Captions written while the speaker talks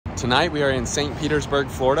Tonight we are in St. Petersburg,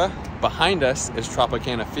 Florida. Behind us is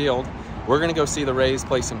Tropicana Field. We're gonna go see the Rays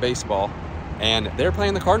play some baseball, and they're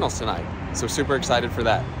playing the Cardinals tonight. So super excited for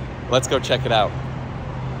that. Let's go check it out.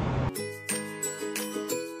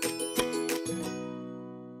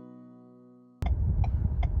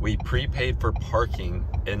 We prepaid for parking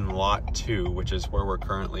in lot 2, which is where we're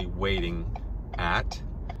currently waiting at.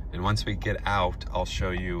 And once we get out, I'll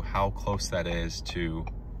show you how close that is to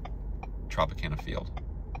Tropicana Field.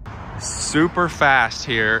 Super fast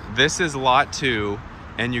here. This is lot 2,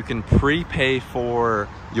 and you can prepay for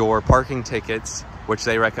your parking tickets, which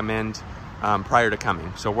they recommend prior to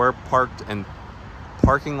coming. So we're parked in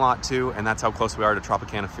parking lot 2, and that's how close we are to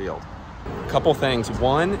Tropicana Field. Couple things.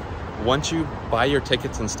 One, once you buy your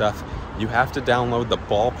tickets and stuff, you have to download the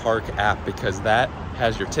Ballpark app, because that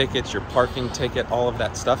has your tickets, your parking ticket, all of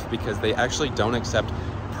that stuff, because they actually don't accept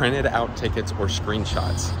printed out tickets or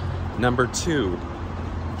screenshots. Number 2,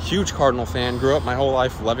 huge Cardinal fan, grew up my whole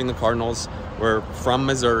life loving the Cardinals. We're from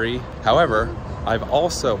Missouri. However,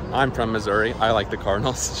 I'm from Missouri. I like the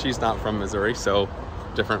Cardinals. She's not from Missouri, so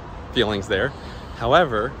different feelings there.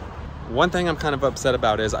 However, one thing I'm kind of upset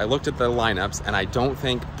about is I looked at the lineups and I don't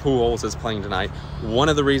think Pujols is playing tonight. One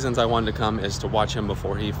of the reasons I wanted to come is to watch him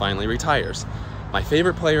before he finally retires. My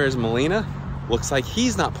favorite player is Molina. Looks like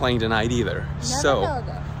he's not playing tonight either.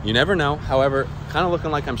 You never know. However, kind of looking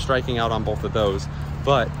like I'm striking out on both of those.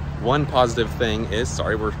 But one positive thing is,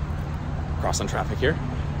 sorry, we're crossing traffic here.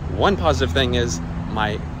 One positive thing is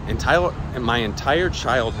my entire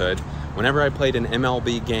childhood, whenever I played an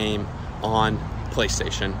MLB game on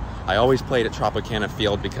PlayStation, I always played at Tropicana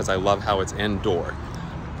Field because I love how it's indoor.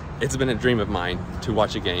 It's been a dream of mine to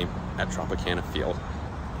watch a game at Tropicana Field.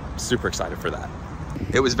 Super excited for that.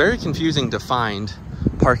 It was very confusing to find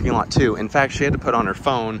parking lot 2. In fact, she had to put on her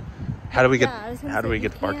phone, how do we get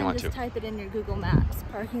to parking lot 2? Just type it in your Google Maps,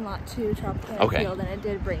 parking lot 2, Tropicana Field, and it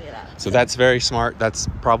did bring it up. So that's very smart. That's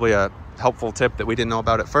probably a helpful tip that we didn't know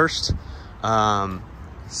about at first.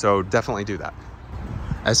 So definitely do that.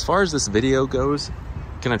 As far as this video goes,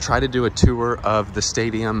 gonna try to do a tour of the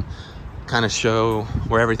stadium, kind of show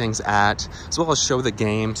where everything's at, as well as show the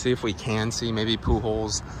game, see if we can see maybe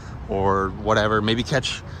Pujols or whatever, maybe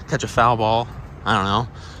catch a foul ball, I don't know,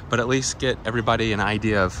 but at least get everybody an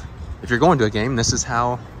idea of, if you're going to a game, this is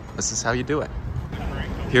how you do it.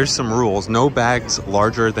 Here's some rules. No bags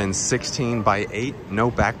larger than 16 by 8, no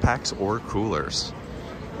backpacks or coolers.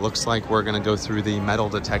 Looks like we're gonna go through the metal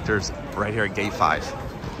detectors right here at gate 5.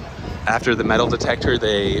 After the metal detector,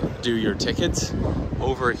 they do your tickets.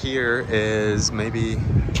 Over here is maybe,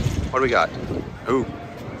 what do we got? Ooh,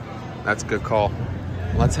 that's a good call.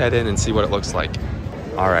 Let's head in and see what it looks like.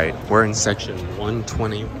 All right, we're in section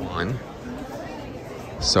 121.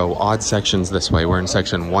 So odd sections this way. We're in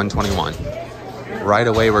section 121. Right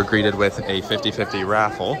away, we're greeted with a 50-50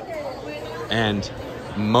 raffle. And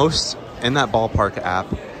in that Ballpark app,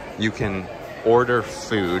 you can order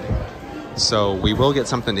food. So we will get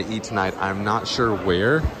something to eat tonight. I'm not sure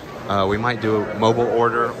where. We might do a mobile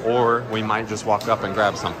order, or we might just walk up and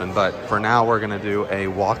grab something. But for now, we're gonna do a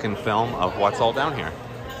walk and film of what's all down here.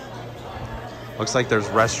 Looks like there's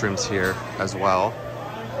restrooms here as well.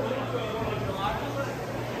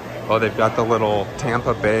 Oh, they've got the little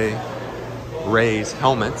Tampa Bay Rays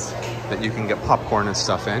helmets that you can get popcorn and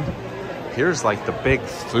stuff in. Here's like the big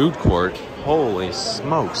food court. Holy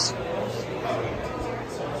smokes.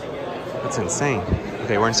 That's insane.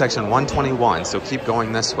 Okay, we're in section 121, so keep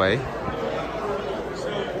going this way.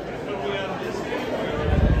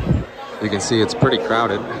 You can see it's pretty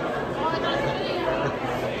crowded.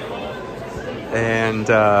 And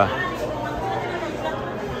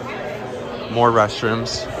more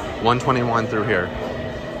restrooms. 121 through here.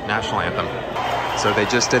 National anthem. So they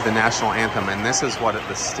just did the national anthem, and this is what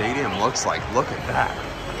the stadium looks like. Look at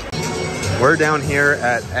that. We're down here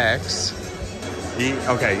at X.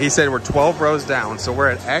 He said we're 12 rows down, so we're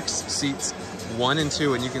at X, seats 1 and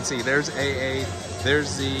 2, and you can see there's AA, there's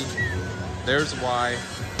Z, there's Y.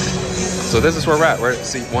 So this is where we're at. We're at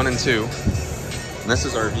seat 1 and 2, and this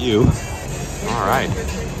is our view. All right.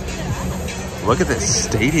 Look at this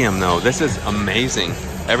stadium, though. This is amazing.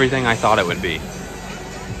 Everything I thought it would be.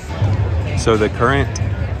 So the current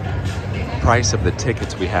price of the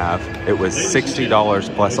tickets we have, it was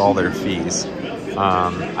 $60 plus all their fees.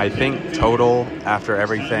 I think total after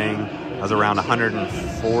everything was around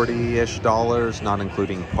 $140-ish, not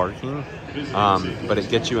including parking. But it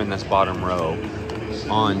gets you in this bottom row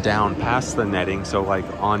on down past the netting. So like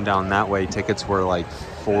on down that way, tickets were like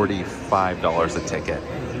 $45 a ticket.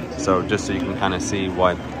 So just so you can kind of see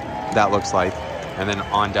what that looks like. And then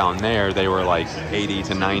on down there, they were like 80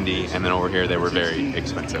 to 90. And then over here, they were very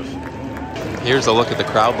expensive. Here's a look at the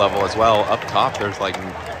crowd level as well. Up top, there's like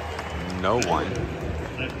no one.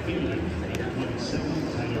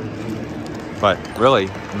 But really,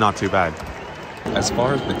 not too bad. As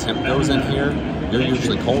far as the temp goes in here, you're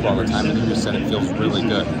usually cold all the time, and you just said it feels really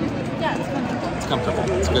good. Yeah, it's comfortable. It's comfortable.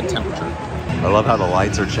 It's a good temperature. I love how the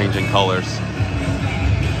lights are changing colors.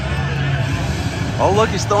 Oh, look,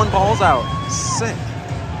 he's throwing balls out. Sick.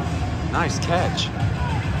 Nice catch.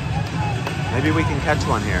 Maybe we can catch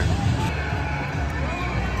one here.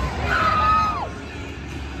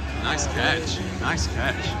 Nice catch. Nice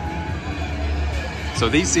catch. So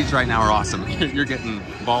these seats right now are awesome. You're getting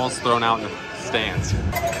balls thrown out in the stands.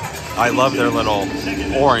 I love their little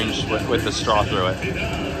orange with the straw through it.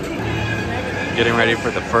 Getting ready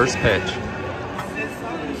for the first pitch.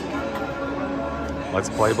 Let's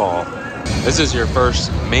play ball. This is your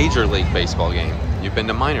first Major League Baseball game. You've been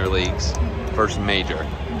to minor leagues, first major.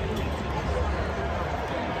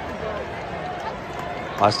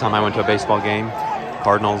 Last time I went to a baseball game,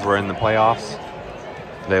 Cardinals were in the playoffs.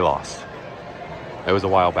 They lost. It was a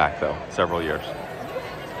while back though, several years.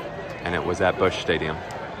 And it was at Busch Stadium.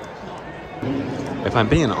 If I'm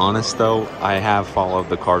being honest though, I have followed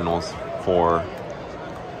the Cardinals for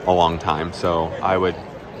a long time. So I would,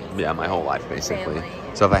 yeah, my whole life basically.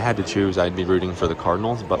 So if I had to choose, I'd be rooting for the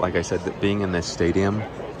Cardinals. But like I said, being in this stadium,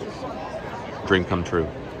 dream come true.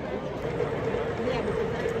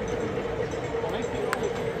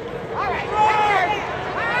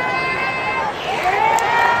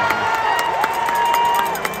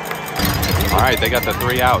 All right, they got the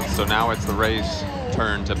 3 outs, so now it's the Rays'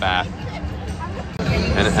 turn to bat.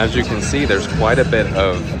 And as you can see, there's quite a bit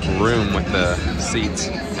of room with the seats,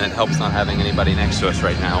 and it helps not having anybody next to us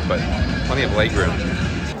right now, but plenty of leg room.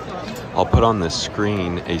 I'll put on the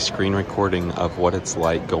screen a screen recording of what it's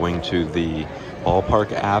like going to the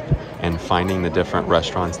Ballpark app and finding the different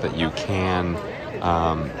restaurants that you can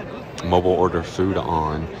mobile order food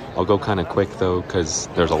on. I'll go kind of quick though, because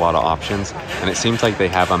there's a lot of options, and it seems like they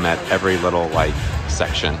have them at every little like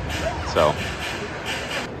section. So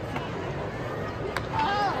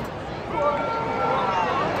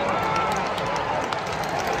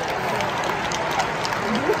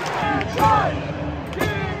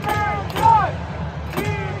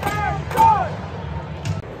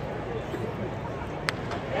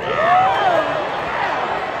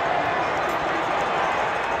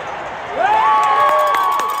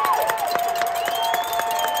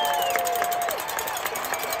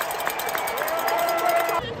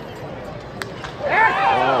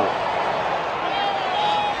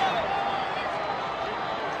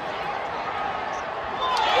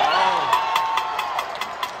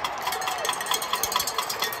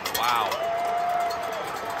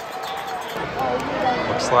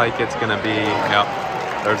like it's gonna be, yep,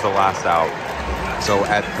 there's the last out. So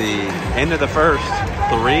at the end of the first,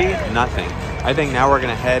 3-0. I think now we're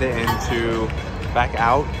gonna head into back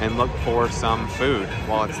out and look for some food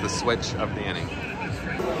while it's the switch of the inning.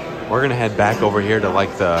 We're gonna head back over here to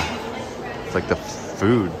like the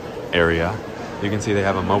food area. You can see they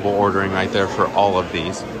have a mobile ordering right there for all of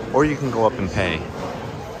these, or you can go up and pay.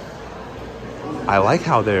 I like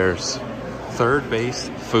how there's third base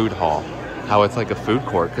food hall. How it's like a food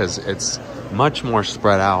court, because it's much more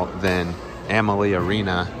spread out than Amalie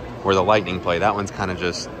Arena where the Lightning play. That one's kind of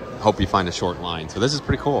just hope you find a short line. So this is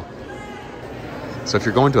pretty cool. So if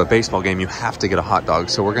you're going to a baseball game, you have to get a hot dog.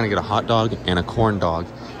 So we're going to get a hot dog and a corn dog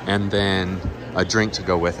and then a drink to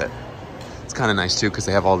go with it. It's kind of nice too, because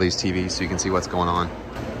they have all these TVs so you can see what's going on.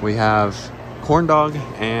 We have corn dog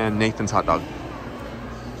and Nathan's hot dog.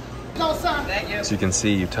 So you can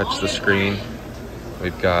see, you touch the screen.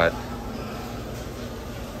 We've got,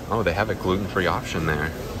 oh, they have a gluten-free option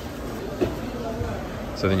there.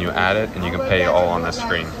 So then you add it and you can pay all on the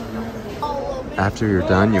screen. After you're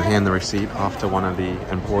done, you hand the receipt off to one of the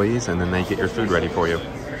employees and then they get your food ready for you.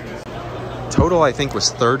 Total, I think,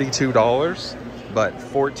 was $32, but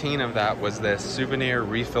 14 of that was this souvenir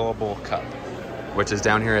refillable cup, which is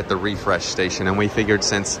down here at the refresh station. And we figured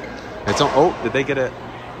since it's, oh, did they get it?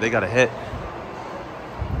 They got a hit.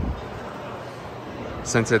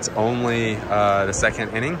 Since it's only the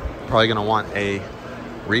second inning, probably gonna want a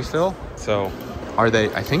refill. So are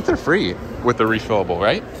they, I think they're free with the refillable,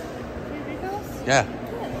 right? Free refills? Yeah.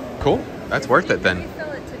 Cool, that's worth it then.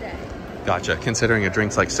 Refill it today. Gotcha, considering a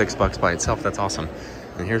drink's like $6 by itself, that's awesome.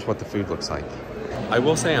 And here's what the food looks like. I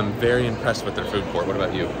will say I'm very impressed with their food court. What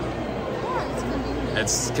about you? Yeah, it's convenient.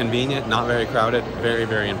 It's convenient, not very crowded. Very,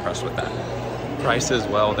 very impressed with that. Prices,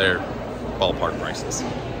 well, they're ballpark prices.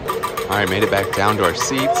 All right, made it back down to our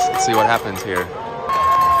seats. Let's see what happens here.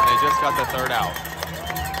 just got the third out.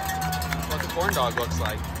 That's what the corn dog looks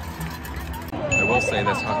like. I will say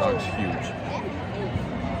this hot dog's huge.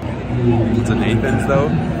 It's a Nathan's though.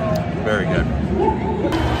 Very good.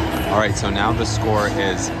 All right, so now the score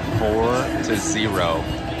is 4-0.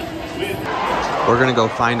 We're gonna go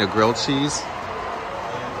find a grilled cheese.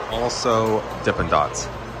 Also Dippin' Dots.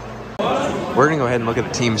 We're gonna go ahead and look at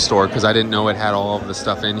the team store because I didn't know it had all of the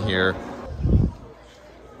stuff in here.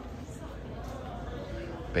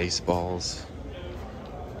 Baseballs,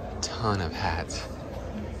 ton of hats.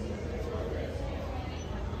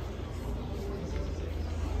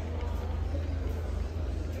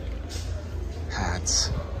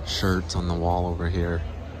 Hats, shirts on the wall over here.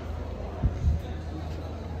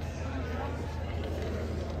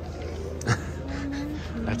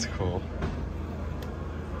 That's cool.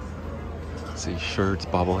 Let's see, shirts,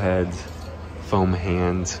 bobbleheads, foam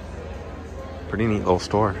hands. Pretty neat little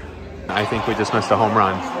store. I think we just missed a home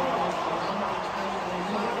run.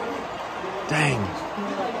 Dang.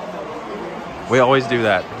 We always do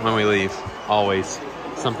that when we leave. Always.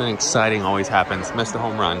 Something exciting always happens. Missed a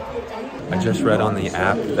home run. I just read on the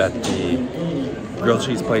app that the grilled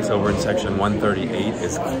cheese place over in section 138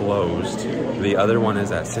 is closed. The other one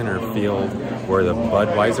is at center field where the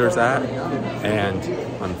Budweiser's at. And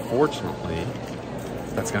unfortunately,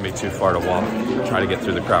 that's gonna be too far to walk. Try to get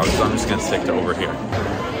through the crowd, so I'm just gonna stick to over here.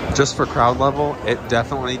 Just for crowd level, it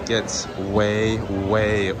definitely gets way,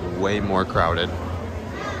 way, way more crowded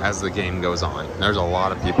as the game goes on. There's a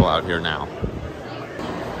lot of people out here now.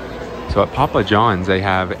 So at Papa John's, they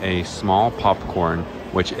have a small popcorn,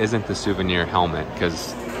 which isn't the souvenir helmet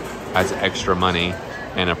because it has extra money,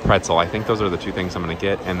 and a pretzel. I think those are the two things I'm gonna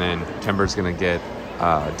get, and then Tember's gonna get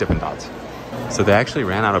Dippin' Dots. So they actually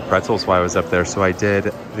ran out of pretzels while I was up there, so I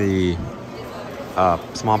did the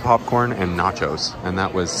small popcorn and nachos, and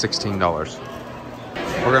that was $16.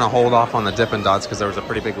 We're gonna hold off on the Dippin' Dots because there was a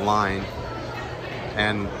pretty big line,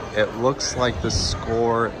 and it looks like the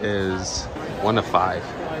score is 1-5.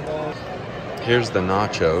 Here's the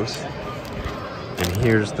nachos, and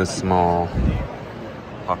here's the small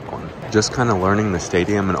popcorn. Just kind of learning the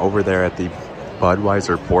stadium, and over there at the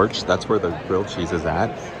Budweiser porch, that's where the grilled cheese is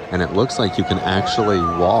at, and it looks like you can actually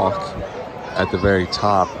walk at the very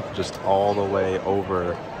top just all the way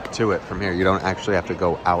over to it from here. You don't actually have to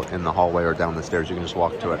go out in the hallway or down the stairs. You can just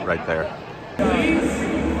walk to it right there. Please,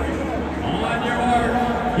 on your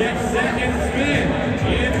mark, get set and spin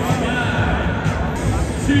in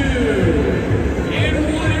 5, 2,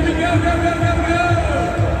 and 1. Here we go, go, go, go, go!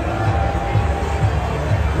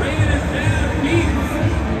 Rain is down, Pete.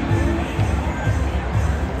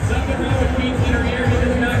 Something wrong with Pete's inner ear. He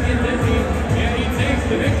does not get dizzy, and he takes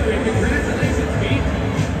the victory. Congratulations, Pete.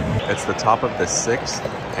 It's the top of the 6th,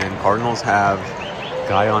 and Cardinals have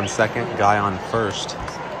guy on second, guy on first,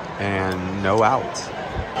 and no outs.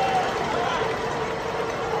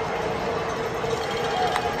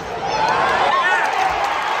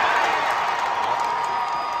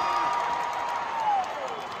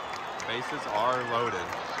 Bases are loaded.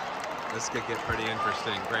 This could get pretty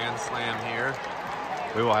interesting. Grand slam here.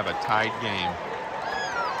 We will have a tied game.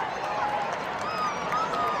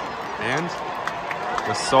 And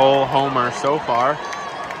the sole homer so far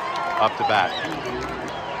up to bat.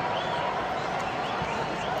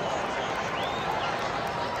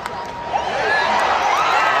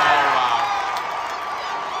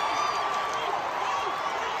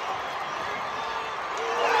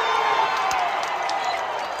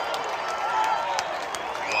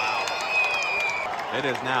 Wow. It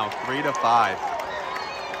is now 3-5.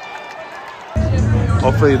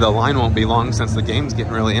 Hopefully the line won't be long since the game's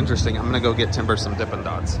getting really interesting. I'm gonna go get Timber some Dippin'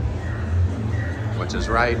 Dots, which is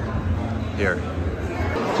right here.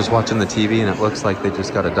 Just watching the TV, and it looks like they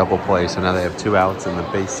just got a double play. So now they have 2 outs and the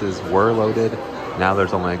bases were loaded. Now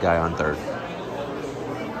there's only a guy on third.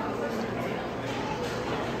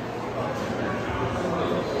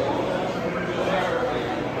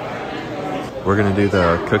 We're gonna do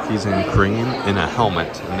the cookies and cream in a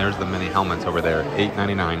helmet. And there's the mini helmets over there,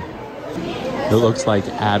 $8.99. It looks like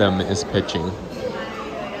Adam is pitching.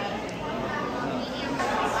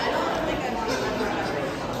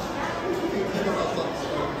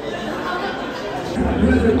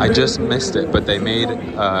 I just missed it, but they made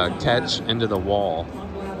a catch into the wall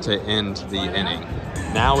to end the inning.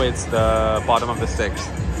 Now it's the bottom of the 6th.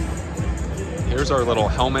 Here's our little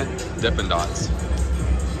helmet Dippin' Dots.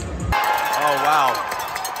 Oh, wow.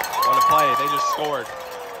 What a play. They just scored.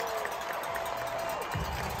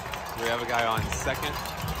 We have a guy on second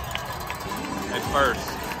and first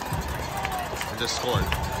and just scored.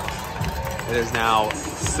 It is now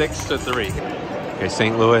 6-3. Okay,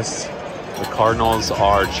 St. Louis The Cardinals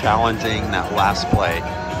are challenging that last play.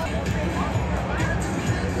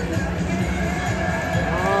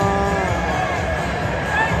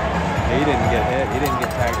 He didn't get hit. He didn't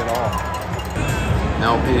get tagged at all.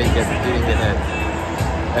 No, he didn't get hit.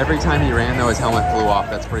 Every time he ran though, his helmet flew off.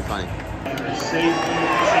 That's pretty funny.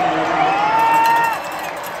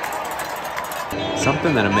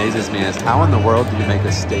 Something that amazes me is how in the world do you make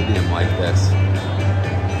a stadium like this?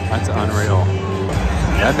 That's unreal.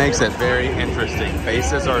 That makes it very interesting.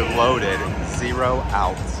 Bases are loaded, 0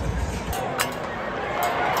 outs.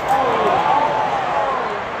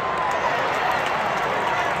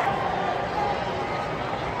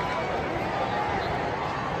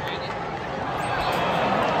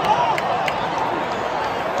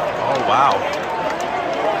 Oh, wow.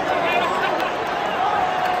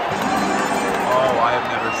 Oh, I have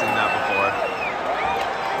never seen that before.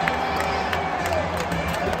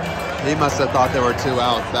 He must have thought there were 2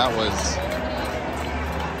 outs. That was...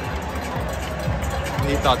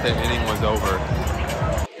 He thought the inning was over.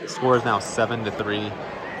 The score is now 7-3.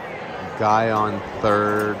 Guy on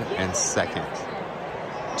third and second.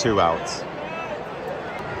 2 outs.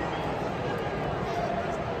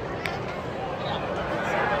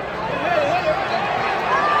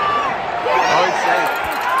 Oh, he's safe.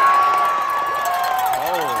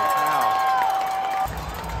 Holy cow.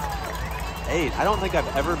 8. I don't think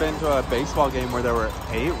I've ever been to a baseball game where there were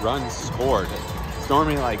 8 runs scored. It's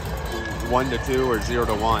normally like 1-2 or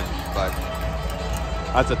 0-1, but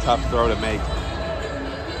that's a tough throw to make.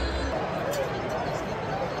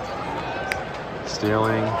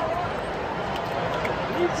 Stealing.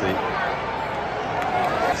 Let's see.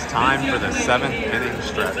 It's time for the 7th inning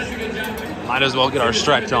stretch. Might as well get our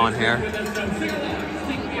stretch on here.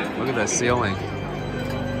 Look at that ceiling.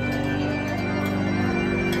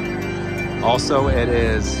 Also, it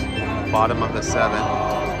is bottom of the 7th,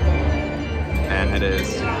 and it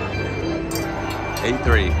is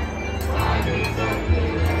 8-3.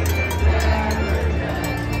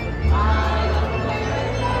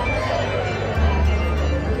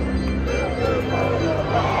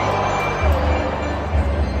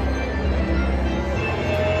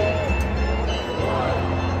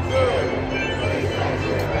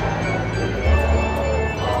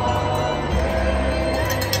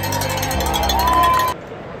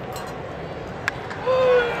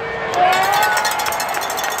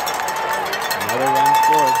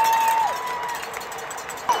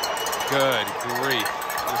 Good grief.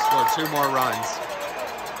 Just scored 2 more runs.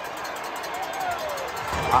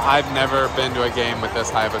 I've never been to a game with this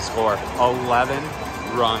high of a score. 11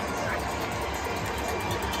 runs.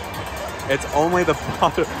 It's only the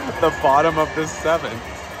bottom of the 7th.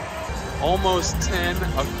 Almost 10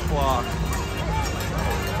 o'clock.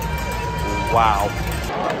 Wow.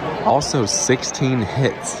 Also 16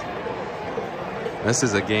 hits. This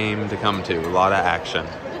is a game to come to. A lot of action.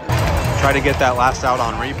 Try to get that last out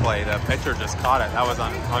on replay. The pitcher just caught it. That was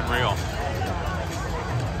unreal.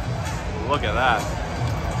 Look at that.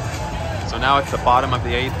 So now it's the bottom of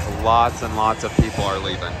the 8th. Lots and lots of people are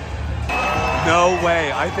leaving. No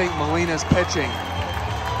way. I think Molina's pitching.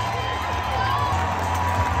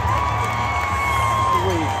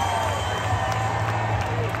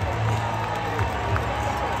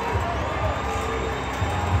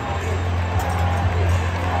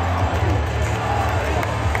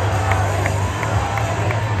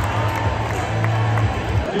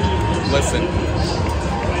 Listen.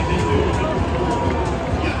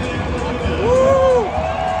 Woo!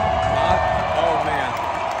 Oh man.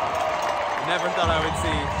 Never thought I would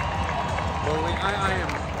see Moline. I am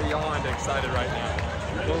beyond excited right now.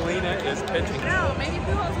 Molina is pitching. No, maybe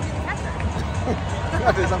Pujols will be the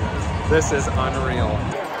catcher. This is unreal.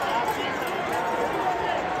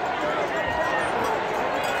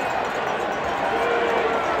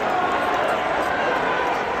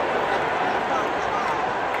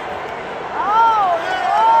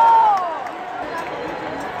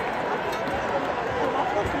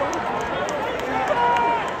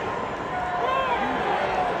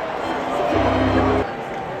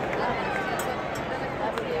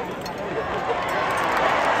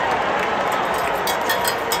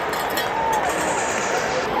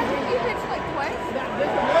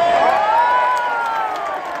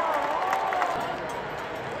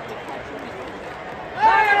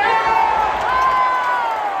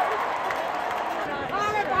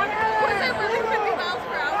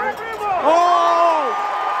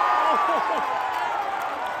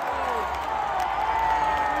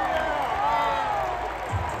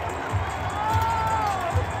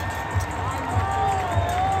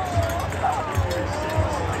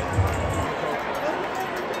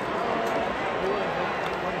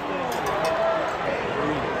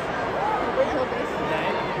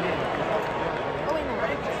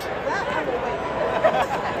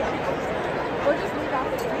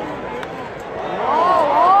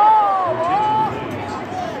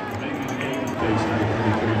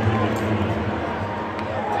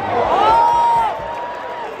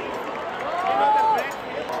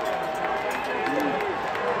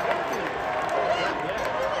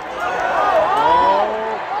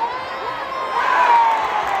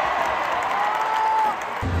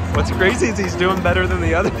 crazy is he's doing better than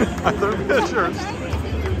the other pitchers.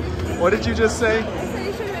 What did you just say? I said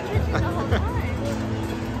you should have been pitching the whole time.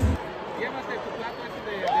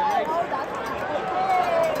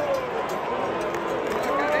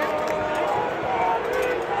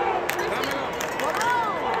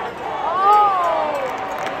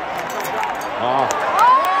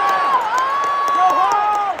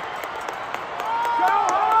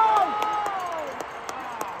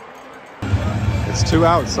 It's 2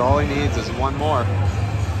 outs, so all he needs is 1 more.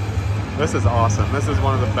 This is awesome. This is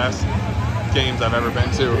one of the best games I've ever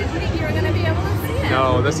been to. Did you think you were going to be able to see it?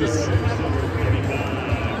 No, this is...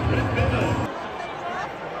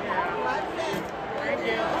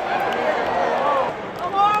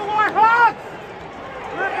 Come on, Warhawks!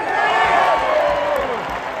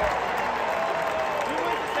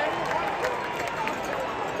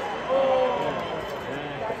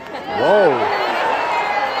 Whoa.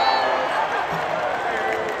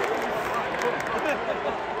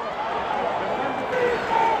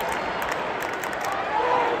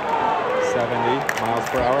 Miles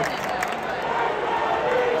per hour.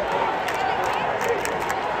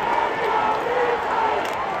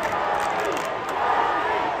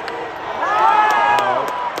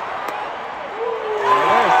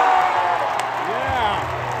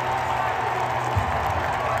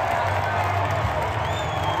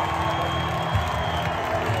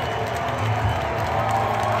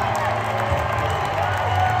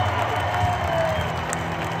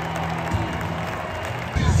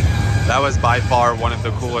 That was by far one of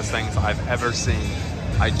the coolest things I've ever seen.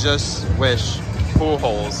 I just wish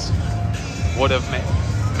Pujols would have made...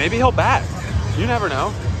 Maybe he'll bat. You never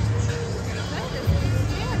know.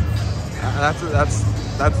 That's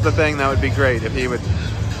the thing that would be great, if he would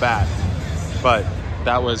bat. But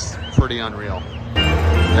that was pretty unreal.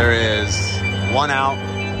 There is 1 out,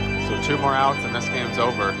 so 2 more outs and this game's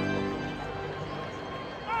over.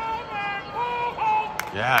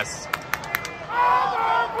 Yes.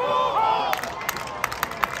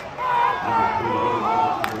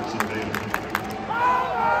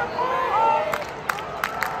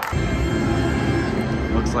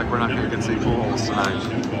 Looks like we're not going to get to see Pujols tonight.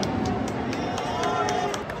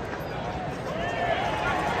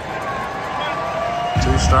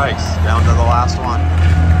 Two strikes, down to the last one.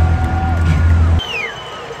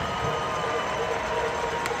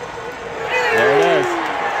 There it is.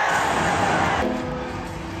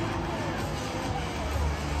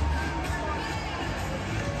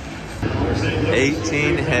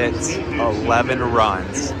 18 hits, 11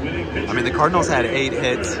 runs. I mean, the Cardinals had 8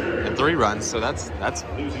 hits and 3 runs, so that's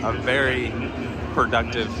a very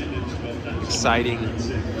productive, exciting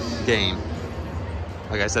game.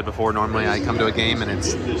 Like I said before, normally I come to a game and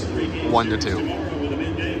it's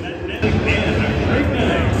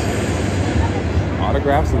 1-2.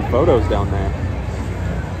 Autographs and photos down there.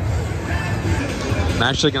 I'm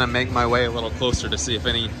actually gonna make my way a little closer to see if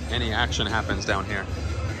any action happens down here.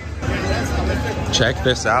 Check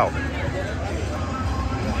this out.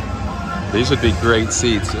 These would be great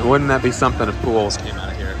seats. Wouldn't that be something if Pujols came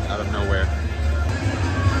out of here, out of nowhere?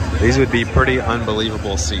 These would be pretty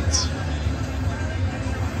unbelievable seats.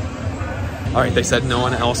 All right, they said no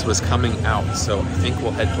one else was coming out, so I think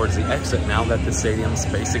we'll head towards the exit now that the stadium's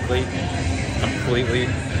basically completely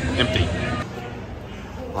empty.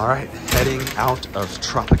 All right, heading out of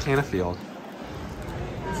Tropicana Field.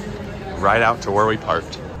 Right out to where we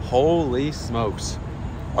parked. Holy smokes.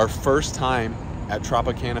 Our first time at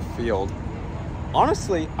Tropicana Field.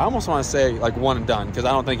 Honestly, I almost want to say like one and done, because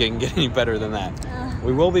I don't think it can get any better than that.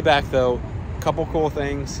 We will be back though. Couple cool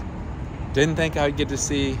things. Didn't think I'd get to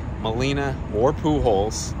see Molina or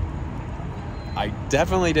Pujols. I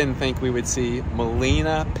definitely didn't think we would see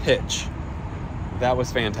Molina pitch. That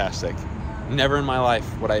was fantastic. Never in my life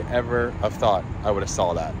would I ever have thought I would have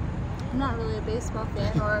saw that. I'm not really a baseball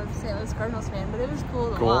fan or a St. Louis Cardinals fan, but it was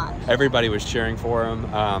cool to watch. Everybody was cheering for him.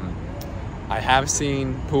 I have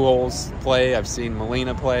seen Pujols play. I've seen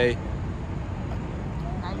Molina play.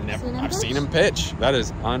 I've seen him pitch. That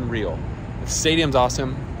is unreal. The stadium's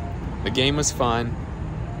awesome. The game was fun.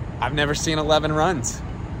 I've never seen 11 runs.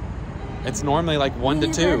 It's normally like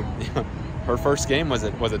 1-2. Her first game was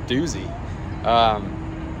a doozy.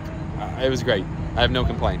 It was great. I have no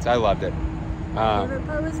complaints. I loved it. My favorite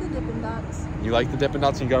part was the Dippin Dots. You like the Dippin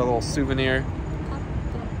Dots? You got a little souvenir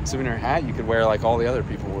hat you could wear like all the other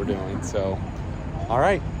people were doing. So, all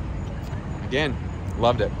right. Again,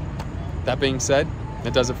 loved it. That being said,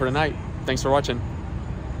 that does it for tonight. Thanks for watching.